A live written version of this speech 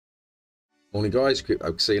Morning guys,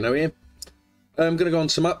 Crypto Casino here. I'm going to go on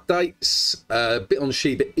some updates, a bit on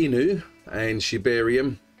Shiba Inu and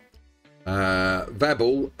Shibarium,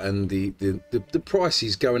 Vabble, and the price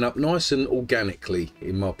is going up nice and organically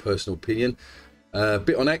in my personal opinion. A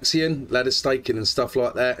bit on Axion, ladder staking and stuff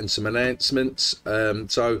like that, and some announcements.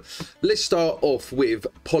 So let's start off with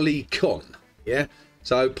Polycon. Yeah,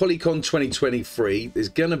 so Polycon 2023, there's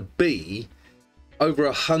going to be over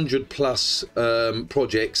 100 plus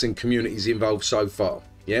projects and communities involved so far.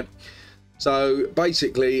 Yeah, so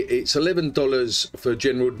basically it's $11 for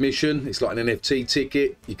general admission. It's like an NFT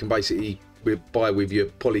ticket. You can basically buy with your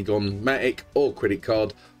Polygon Matic or credit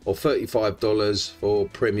card, or $35 for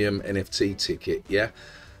premium NFT ticket. Yeah,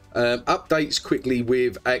 updates quickly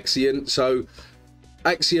with Axion. So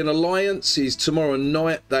Axion Alliance is tomorrow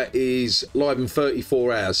night. That is live in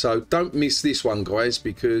 34 hours, so don't miss this one guys,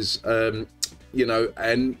 because you know,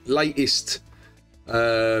 and latest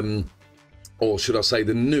or should I say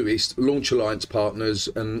the newest launch alliance partners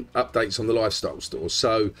and updates on the lifestyle store.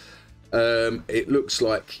 So it looks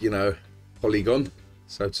like, you know, Polygon,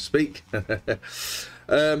 so to speak.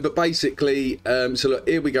 But basically, so look,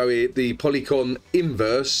 here we go here, the Polycon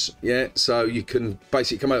inverse. Yeah, so you can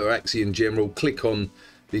basically come over to Axion General, click on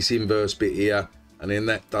this inverse bit here, and then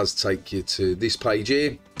that does take you to this page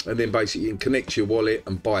here, and then basically you can connect your wallet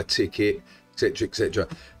and buy a ticket, etc, etc.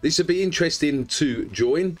 This would be interesting to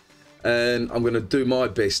join, and I'm going to do my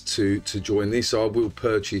best to join this. I will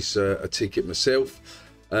purchase a ticket myself,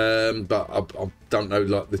 but I don't know,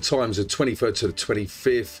 like the times are 23rd to the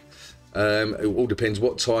 25th. It all depends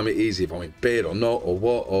what time it is, if I'm in bed or not, or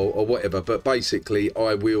what, or whatever. But basically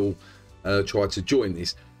I will try to join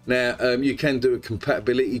this. Now you can do a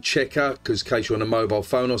compatibility checker, because in case you're on a mobile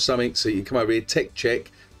phone or something, so you come over here, tech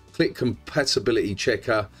check, click compatibility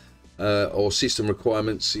checker, or system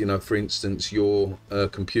requirements, you know, for instance your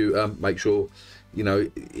computer, make sure you know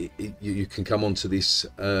you can come onto this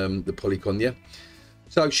the Polycon. Yeah,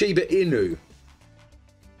 so Shiba Inu,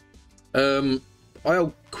 I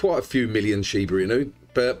owe quite a few million Shiba Inu,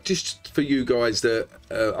 but just for you guys that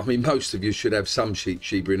I mean, most of you should have some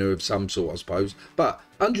Shiba Inu of some sort, I suppose, but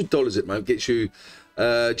 $100 at the moment gets you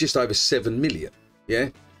just over 7 million. Yeah,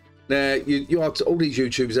 now you are, all these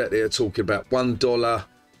YouTubers out there are talking about $1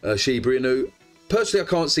 Shiba Inu. Personally, I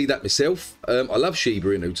can't see that myself. I love Shiba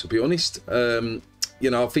Inu, to be honest. You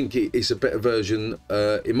know, I think it's a better version,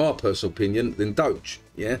 in my personal opinion, than Doge.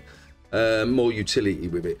 Yeah, more utility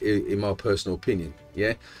with it, in my personal opinion.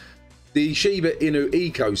 Yeah, the Shiba Inu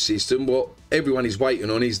ecosystem, what everyone is waiting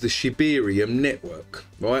on is the Shibarium network,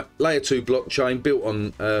 right? Layer 2 blockchain built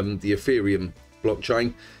on the Ethereum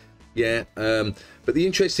blockchain. Yeah, but the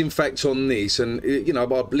interesting fact on this, and you know,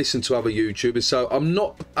 I've listened to other YouTubers, so I'm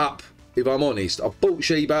not up, if I'm honest. I've bought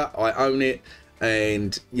Shiba, I own it,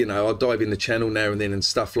 and you know, I dive in the channel now and then and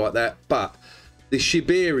stuff like that. But the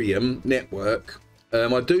Shibarium network,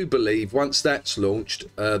 I do believe once that's launched,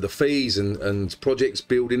 the fees and projects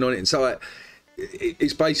building on it, and so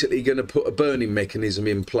it's basically going to put a burning mechanism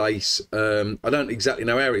in place. I don't exactly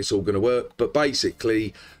know how it's all going to work, but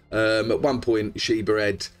basically at one point Shiba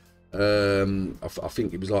had I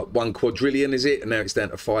think it was like 1 quadrillion, is it, and now it's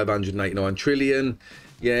down to 589 trillion.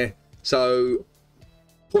 Yeah, so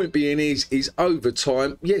point being is over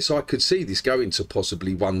time, yes, I could see this going to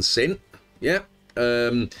possibly 1 cent. Yeah,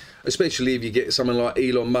 especially if you get someone like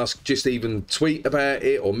Elon Musk just even tweet about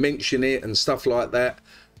it or mention it and stuff like that,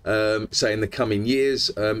 say in the coming years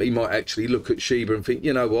he might actually look at Shiba and think,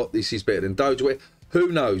 you know what, this is better than Doge.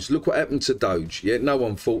 Who knows? Look what happened to Doge. Yeah, no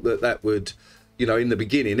one thought that would, you know, in the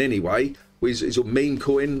beginning anyway, was a meme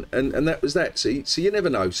coin, and that was that. See, so you never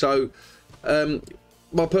know. So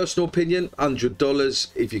my personal opinion, $100,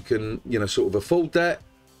 if you can, you know, sort of afford that,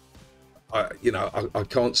 you know, I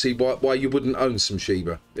can't see why you wouldn't own some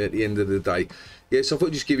Shiba at the end of the day. Yeah, so I thought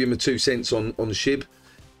I'd just give you my 2 cents on Shib.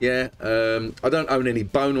 Yeah, I don't own any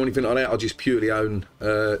bone or anything like that. I just purely own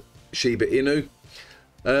Shiba Inu.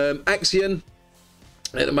 Axion,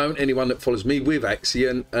 at the moment, anyone that follows me with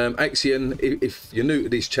Axion, Axion, if you're new to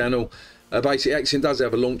this channel, basically Axion does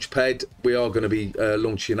have a launch pad. We are going to be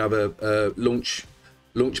launching other launch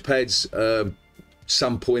pads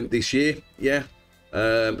some point this year. Yeah,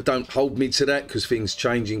 don't hold me to that, because things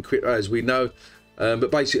change in crypto, as we know.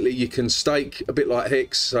 But basically you can stake a bit like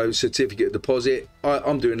Hex, so certificate of deposit.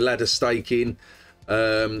 I'm doing ladder staking.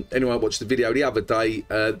 Anyone watched the video the other day,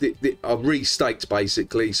 I re-staked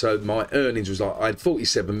basically, so my earnings was like, I had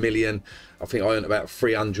 47 million, I think I earned about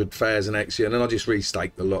 300,000 Axion, and I just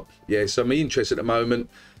re-staked a lot. Yeah, so my interest at the moment,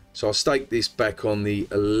 so I staked this back on the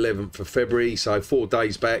 11th of February, so 4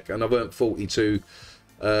 days back, and I've earned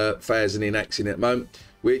 42,000 in Axion at the moment.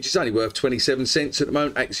 which is only worth 27 cents at the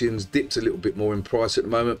moment. Axion's dipped a little bit more in price at the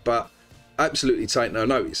moment, but absolutely take no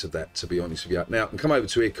notice of that, to be honest with you. Now I can come over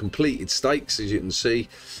to here, completed stakes. As you can see,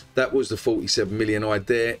 that was the 47 million I had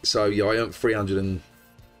there. So yeah, I earned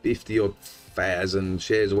 350 odd thousand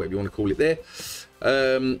shares or whatever you want to call it there.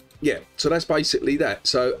 Yeah, so that's basically that.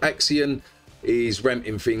 So Axion is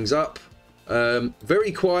ramping things up.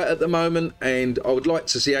 Very quiet at the moment, and I would like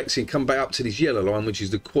to see Axion come back up to this yellow line, which is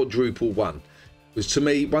the quadruple one. Because to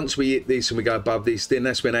me, once we hit this and we go above this, then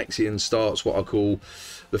that's when Axion starts what I call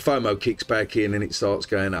the FOMO kicks back in and it starts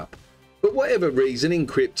going up. But whatever reason in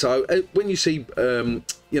crypto, when you see,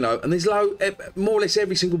 you know, and there's more or less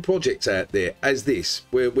every single project out there as this,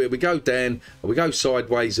 where we go down and we go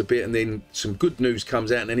sideways a bit and then some good news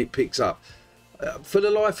comes out and then it picks up. For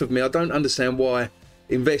the life of me, I don't understand why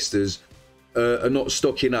investors are not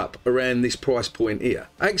stocking up around this price point here.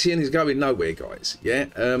 Axion is going nowhere, guys. Yeah,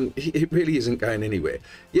 it really isn't going anywhere.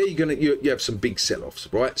 Yeah, you have some big sell-offs,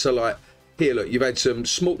 right? So like here, look, you've had some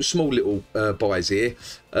small little buys here.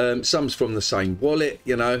 Some's from the same wallet,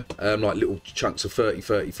 you know, like little chunks of 30.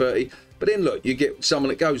 But then look, you get someone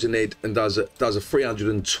that goes ahead and does a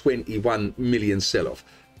 321 million sell-off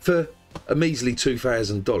for a measly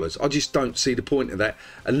 $2,000. I just don't see the point of that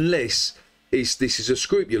unless this is a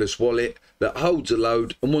scrupulous wallet that holds a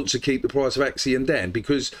load and wants to keep the price of Axion down,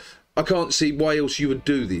 because I can't see why else you would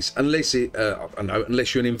do this unless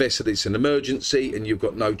unless you're an investor that's an emergency and you've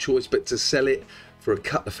got no choice but to sell it for a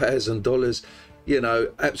couple of $1,000. You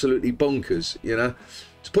know, absolutely bonkers. You know,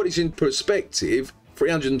 to put this in perspective,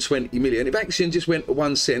 320 million. If Axion just went to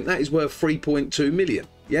 1 cent, that is worth 3.2 million.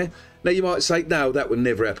 Yeah. Now you might say, no, that would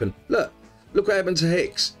never happen. Look what happened to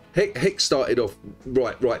Hex. Hex started off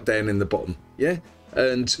right down in the bottom. Yeah.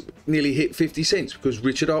 And nearly hit 50 cents because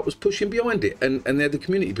Richard Hart was pushing behind it and they had the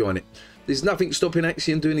community behind it. There's nothing stopping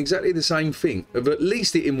Axion doing exactly the same thing, of at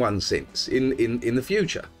least it in 1 cent in the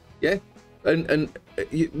future. Yeah, and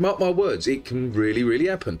you mark my words, it can really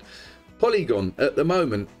happen. Polygon at the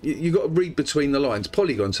moment, you got to read between the lines.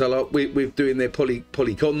 Polygon, so like we're doing their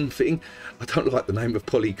Polycon thing. I don't like the name of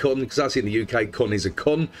Polycon because us in the UK, con is a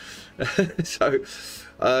con. So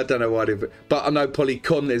I don't know why but I know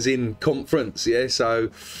Polycon is in conference, yeah.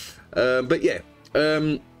 So, but yeah,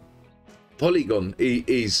 Polygon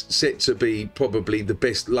is set to be probably the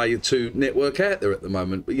best layer 2 network out there at the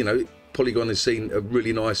moment. But you know, Polygon has seen a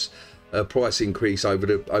really nice price increase over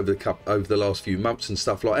the last few months and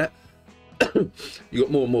stuff like that. You got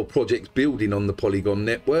more and more projects building on the Polygon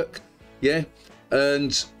network, yeah,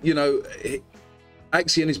 and you know,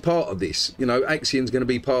 Axion is part of this. You know, Axion's going to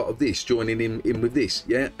be part of this, joining in with this,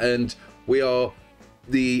 yeah. And we are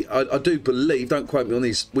I do believe, don't quote me on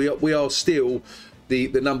this, we are still the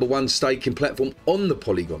 #1 staking platform on the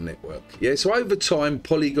Polygon network, yeah. So over time,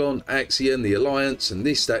 Polygon, Axion, the alliance, and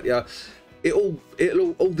this, that, yeah, all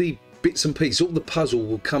the bits and pieces, all the puzzle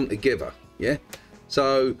will come together, yeah.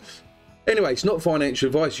 So anyway, it's not financial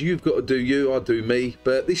advice. You've got to do you, I do me.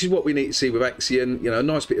 But this is what we need to see with Axion. You know, a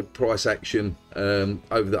nice bit of price action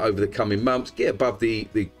over the coming months. Get above the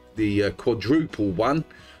quadruple one,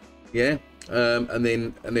 yeah, and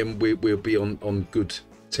then we'll be on good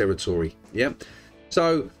territory, yeah.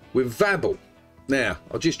 So with Vabble, now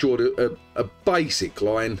I just drew a basic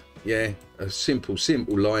line, yeah, a simple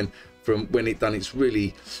line from when it done its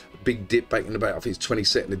really big dip back in about, I think it's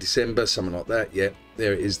 22nd of December, something like that. Yeah,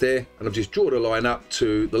 there it is there. And I've just drawn a line up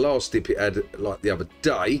to the last dip it had like the other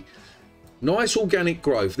day. Nice organic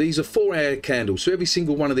growth. These are 4-hour candles, so every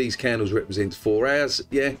single one of these candles represents 4 hours,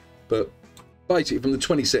 yeah. But basically from the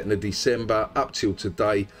 22nd of December up till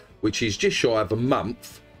today, which is just shy of a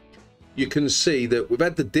month, you can see that we've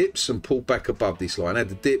had the dips and pulled back above this line, had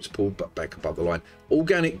the dips, pulled back above the line.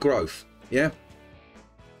 Organic growth, yeah.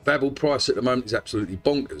 Vabble price at the moment is absolutely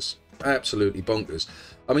bonkers. Absolutely bonkers.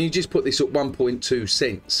 I mean, you just put this at 1.2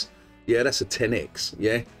 cents. Yeah, that's a 10x.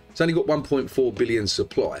 Yeah, it's only got 1.4 billion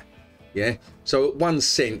supply. Yeah, so at 1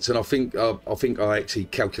 cent, and I think I actually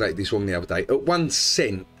calculated this wrong the other day. At 1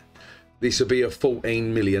 cent, this would be a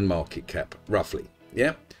 14 million market cap, roughly.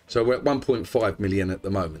 Yeah, so we're at 1.5 million at the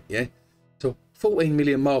moment. Yeah, so 14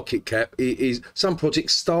 million market cap is some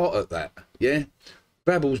projects start at that. Yeah.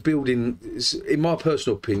 Vabble's building, in my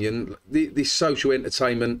personal opinion, this social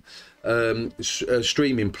entertainment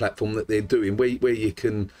streaming platform that they're doing, where you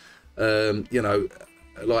can, you know,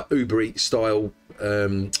 like Uber Eats style,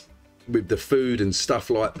 with the food and stuff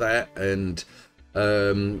like that. And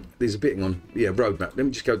there's a bit on, yeah, roadmap. Let me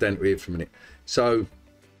just go down to here for a minute. So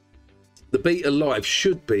the beta live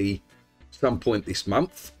should be some point this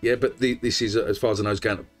month, yeah, but this is, as far as I know, is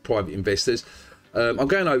going to private investors. I'm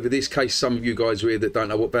going over this case some of you guys are here that don't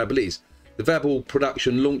know what Vabble is. the Vabble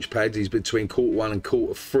production launchpad is between Q1 and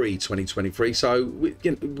Q3 2023. So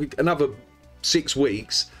another 6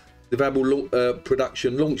 weeks, the Vabble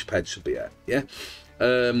production launchpad should be out. Yeah.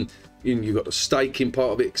 You've got the staking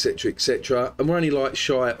part of it, etc, etc, and we're only like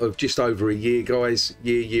shy of just over a year, guys,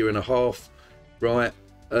 year and a half, right,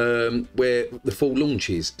 where the full launch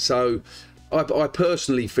is. So I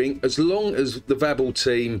personally think as long as the Vabble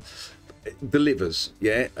team delivers,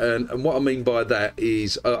 yeah, and what I mean by that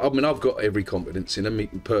is I mean, I've got every confidence in them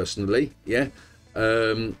personally, yeah.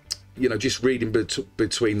 You know, just reading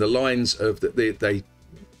between the lines of that they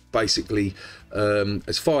basically,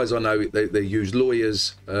 as far as I know, they use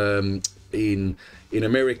lawyers in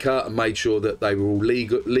America and made sure that they were all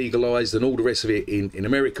legalized and all the rest of it in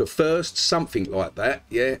America first, something like that.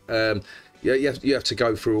 Yeah, yeah, you have to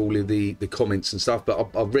go through all of the comments and stuff, but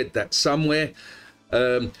I've read that somewhere.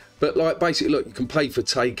 But like basically, look, you can pay for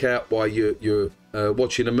takeout while you're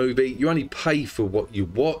watching a movie. You only pay for what you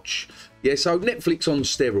watch. Yeah, so Netflix on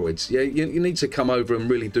steroids. Yeah, you need to come over and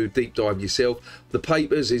really do deep dive yourself. The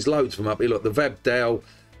papers, there's loads of them up here, like the Vabble,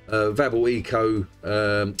 Vabble Eco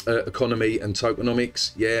Economy and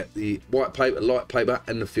Tokenomics. Yeah, the white paper, light paper,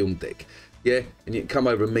 and the film deck. Yeah, and you can come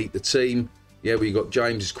over and meet the team. Yeah, we got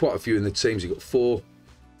James. There's quite a few in the teams. You've got 4,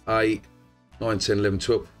 8, 9, 10, 11,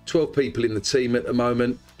 12 people in the team at the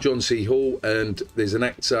moment. John C. Hall, and there's an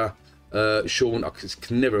actor, Sean, I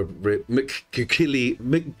can never, McGilly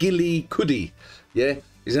Cuddy, yeah,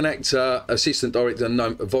 he's an actor, assistant director,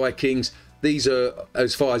 known for Vikings. These are,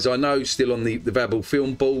 as far as I know, still on the Vabble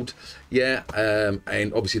film board, yeah,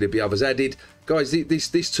 and obviously there'll be others added. Guys,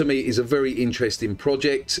 this to me is a very interesting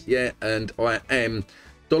project, yeah, and I am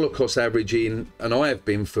dollar cost averaging, and I have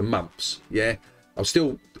been for months, yeah. I'll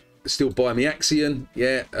still buy me Axion,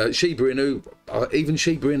 yeah, Shiba Inu, even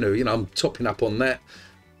Shiba Inu, you know, I'm topping up on that.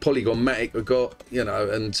 Polygon Matic I got, you know,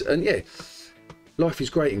 and yeah, life is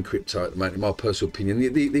great in crypto at the moment, in my personal opinion.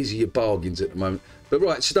 These are your bargains at the moment. But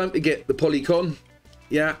right, so don't forget the Polycon,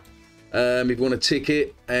 yeah, if you want a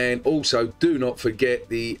ticket, and also do not forget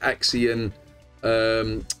the Axion,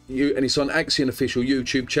 and it's on Axion official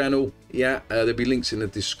YouTube channel, yeah. There'll be links in the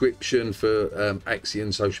description for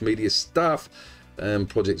Axion social media stuff,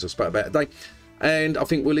 projects I spoke about today, and I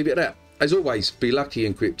think we'll leave it at that. As always, be lucky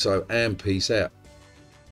in crypto and peace out.